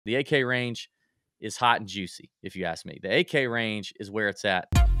The 8K range is hot and juicy, if you ask me. The 8K range is where it's at.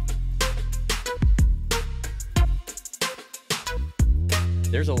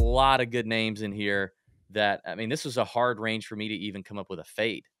 There's a lot of good names in here that, I mean, this was a hard range for me to even come up with a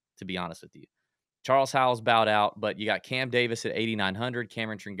fade, to be honest with you. Charles Howell's bowed out, but you got Cam Davis at 8,900,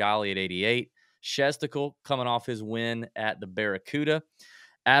 Cameron Tringali at 88, Shestickle coming off his win at the Barracuda,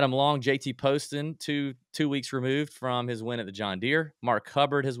 Adam Long, JT Poston, two weeks removed from his win at the John Deere. Mark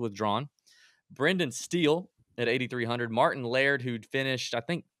Hubbard has withdrawn. Brendan Steele at 8,300. Martin Laird, who'd finished, I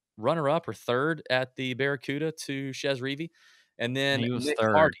think, runner-up or third at the Barracuda to Chez Reavie. And then He was Nick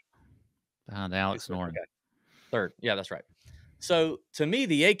third Hardy. behind Alex Noren. Okay. Third. Yeah, that's right. So, to me,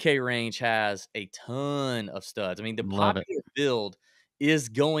 the 8K range has a ton of studs. I mean, the popular build is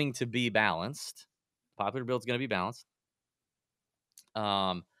going to be balanced. Popular build is going to be balanced.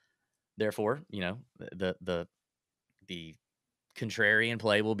 Therefore, you know, the contrarian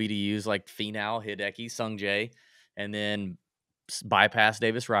play will be to use like Finau, Hideki, Sungjae, and then bypass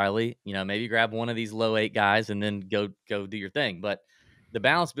Davis Riley. You know, maybe grab one of these low 8 guys and then go do your thing. But the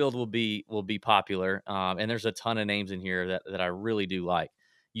balance build will be popular, and there's a ton of names in here that I really do like.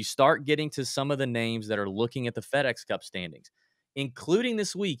 You start getting to some of the names that are looking at the FedEx Cup standings, including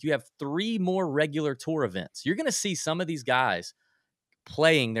this week. You have 3 more regular tour events. You're going to see some of these guys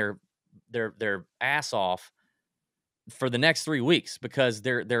playing their ass off for the next 3 weeks because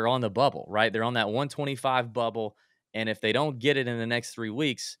they're on the bubble, right? They're on that 125 bubble, and if they don't get it in the next 3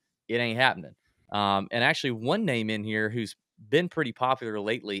 weeks, it ain't happening. And actually, one name in here who's been pretty popular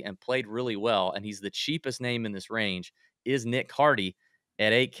lately and played really well, and he's the cheapest name in this range, is Nick Hardy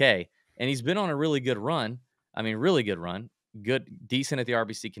at 8K. And he's been on a really good run. I mean, really good run. Decent at the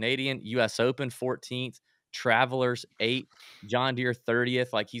RBC Canadian, US Open 14th, Travelers 8th, John Deere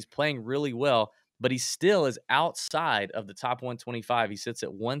 30th. Like, he's playing really well, but he still is outside of the top 125. He sits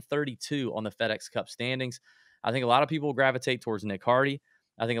at 132 on the FedEx Cup standings. I think a lot of people will gravitate towards Nick Hardy.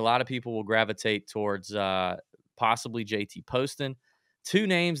 I think a lot of people will gravitate towards possibly JT Poston. 2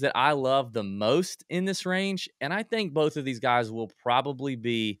 names that I love the most in this range, and I think both of these guys will probably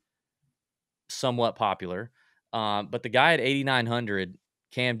be somewhat popular. But the guy at 8,900,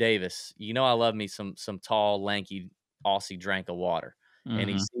 Cam Davis, you know I love me some tall, lanky Aussie drank of water. Mm-hmm. And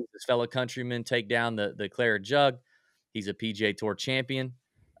he sees his fellow countrymen take down the Claret Jug. He's a PGA Tour champion,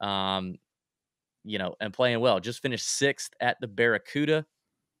 you know, and playing well. Just finished 6th at the Barracuda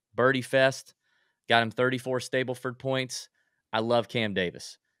Birdie Fest. Got him 34 Stableford points. I love Cam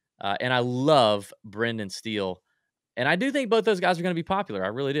Davis. And I love Brendan Steele. And I do think both those guys are going to be popular. I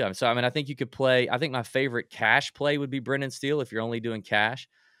really do. So, I mean, I think you could play. I think my favorite cash play would be Brendan Steele if you're only doing cash.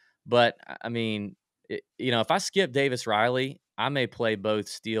 But, I mean, you know, if I skip Davis Riley, I may play both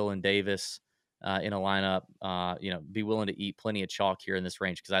Steele and Davis in a lineup. You know, be willing to eat plenty of chalk here in this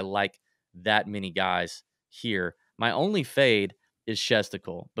range because I like that many guys here. My only fade is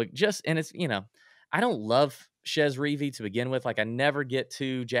Shestickle. But and it's, you know, I don't love Chez Reavie to begin with. Like, I never get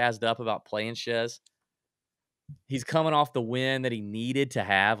too jazzed up about playing Chez. He's coming off the win that he needed to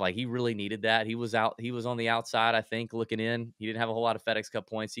have. Like, he really needed that. He was on the outside, I think, looking in. He didn't have a whole lot of FedEx Cup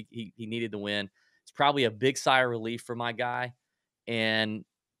points. He needed the win. It's probably a big sigh of relief for my guy. And,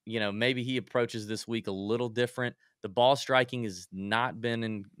 you know, maybe he approaches this week a little different. The ball striking has not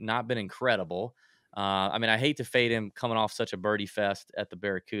been incredible. I mean, I hate to fade him coming off such a birdie fest at the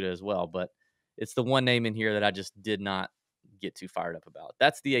Barracuda as well, but it's the one name in here that I just did not get too fired up about.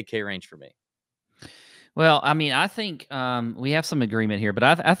 That's the 8K range for me. Well, I mean, I think we have some agreement here, but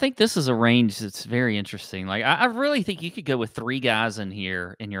I think this is a range that's very interesting. Like, I really think you could go with 3 guys in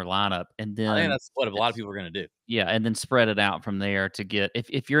here in your lineup, and then I think that's what a lot of people are going to do. Yeah, and then spread it out from there to get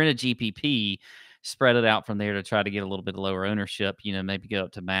if you're in a GPP, spread it out from there to try to get a little bit lower ownership. You know, maybe go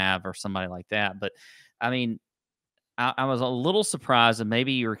up to Mav or somebody like that. But I mean, I was a little surprised, and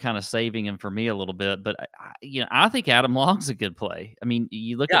maybe you were kind of saving him for me a little bit. But you know, I think Adam Long's a good play. I mean,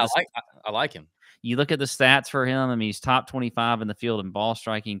 you look at I like him. You look at the stats for him. I mean, he's top 25 in the field in ball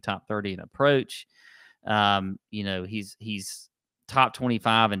striking, top 30 in approach. You know, he's top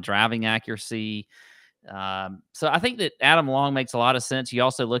 25 in driving accuracy. So I think that Adam Long makes a lot of sense. You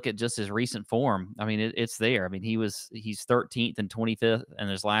also look at just his recent form. I mean, it's there. I mean, he's 13th and 25th in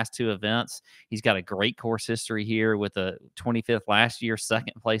his last 2 events. He's got a great course history here with a 25th last year,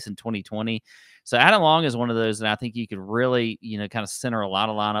 2nd place in 2020. So Adam Long is one of those that I think you could really, you know, kind of center a lot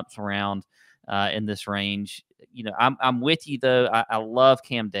of lineups around in this range. You know, I'm with you though. I love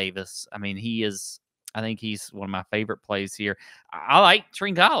Cam Davis. I mean, I think he's one of my favorite plays here. I like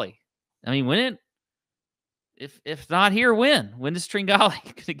Tringali. I mean, if not here, when? When is Tringali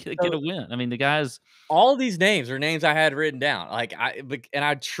gonna get So a win? I mean, the guy's all of these names are names I had written down.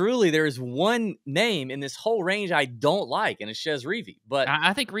 I truly, there is one name in this whole range I don't like, and it's Chez Reavie. But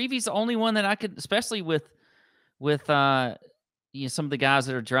I think Reevy's the only one that I could, especially with some of the guys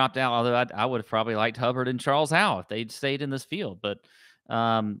that are dropped out. Although I would have probably liked Hubbard and Charles Howe if they'd stayed in this field. But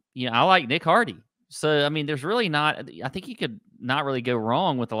I like Nick Hardy. So I mean, there's really not. I think you could not really go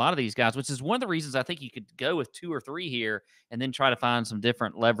wrong with a lot of these guys, which is one of the reasons I think you could go with 2 or 3 here and then try to find some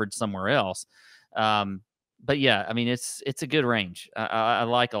different leverage somewhere else. But yeah, I mean, it's a good range. I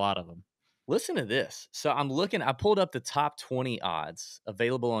like a lot of them. listen to this. So I pulled up the top 20 odds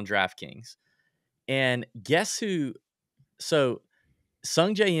available on DraftKings, and guess who? So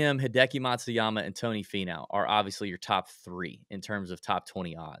Sung J M, Hideki Matsuyama, and Tony Finau are obviously your top 3 in terms of top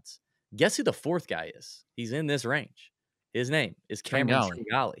 20 odds. Guess who the 4th guy is? He's in this range. His name is Cameron Tringali.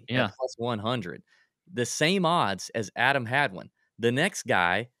 Tringali Yeah. at plus 100. The same odds as Adam Hadwin. The next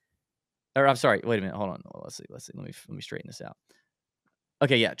guy, or I'm sorry, wait a minute, hold on. Let's see. Let me straighten this out.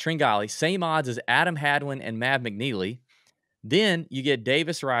 Okay, yeah, Tringali, same odds as Adam Hadwin and Mav McNeely. Then you get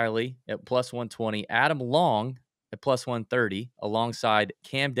Davis Riley at plus 120, Adam Long at plus 130, alongside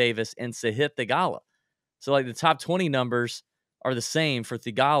Cam Davis and Sahith Theegala. So, like, the top 20 numbers are the same for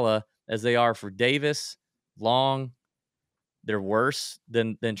Theegala as they are for Davis, Long. They're worse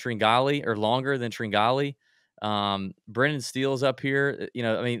than Tringali, or longer than Tringali. Brendan Steele's up here.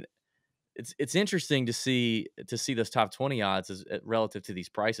 I mean, it's interesting to see those top 20 odds relative to these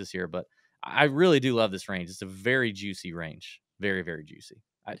prices here, but I really do love this range. It's a very juicy range. Very, very juicy.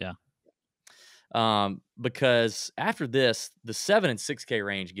 Yeah. Because after this, the 7 and 6K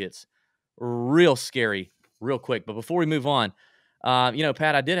range gets real scary real quick. But before we move on,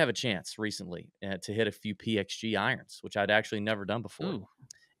 Pat, I did have a chance recently to hit a few PXG irons, which I'd actually never done before. Ooh.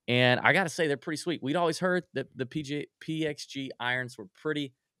 And I got to say, they're pretty sweet. We'd always heard that the PXG irons were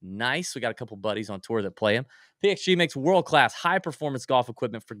pretty nice. We got a couple buddies on tour that play them. PXG makes world-class, high-performance golf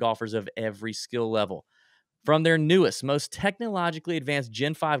equipment for golfers of every skill level. From their newest, most technologically advanced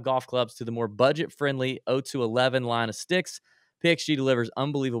Gen 5 golf clubs to the more budget-friendly 0-11 line of sticks, PXG delivers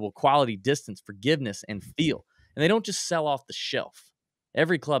unbelievable quality, distance, forgiveness, and feel. And they don't just sell off the shelf.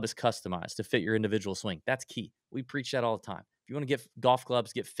 Every club is customized to fit your individual swing. That's key. We preach that all the time. If you want to get golf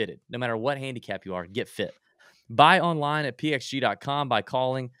clubs, get fitted. No matter what handicap you are, get fit. Buy online at pxg.com by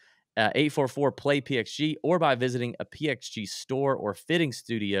calling 844-PLAY-PXG or by visiting a PXG store or fitting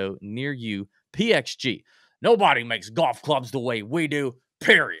studio near you. PXG. Nobody makes golf clubs the way we do,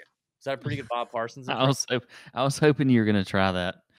 period. Is that a pretty good Bob Parsons impression? I was hoping you were going to try that.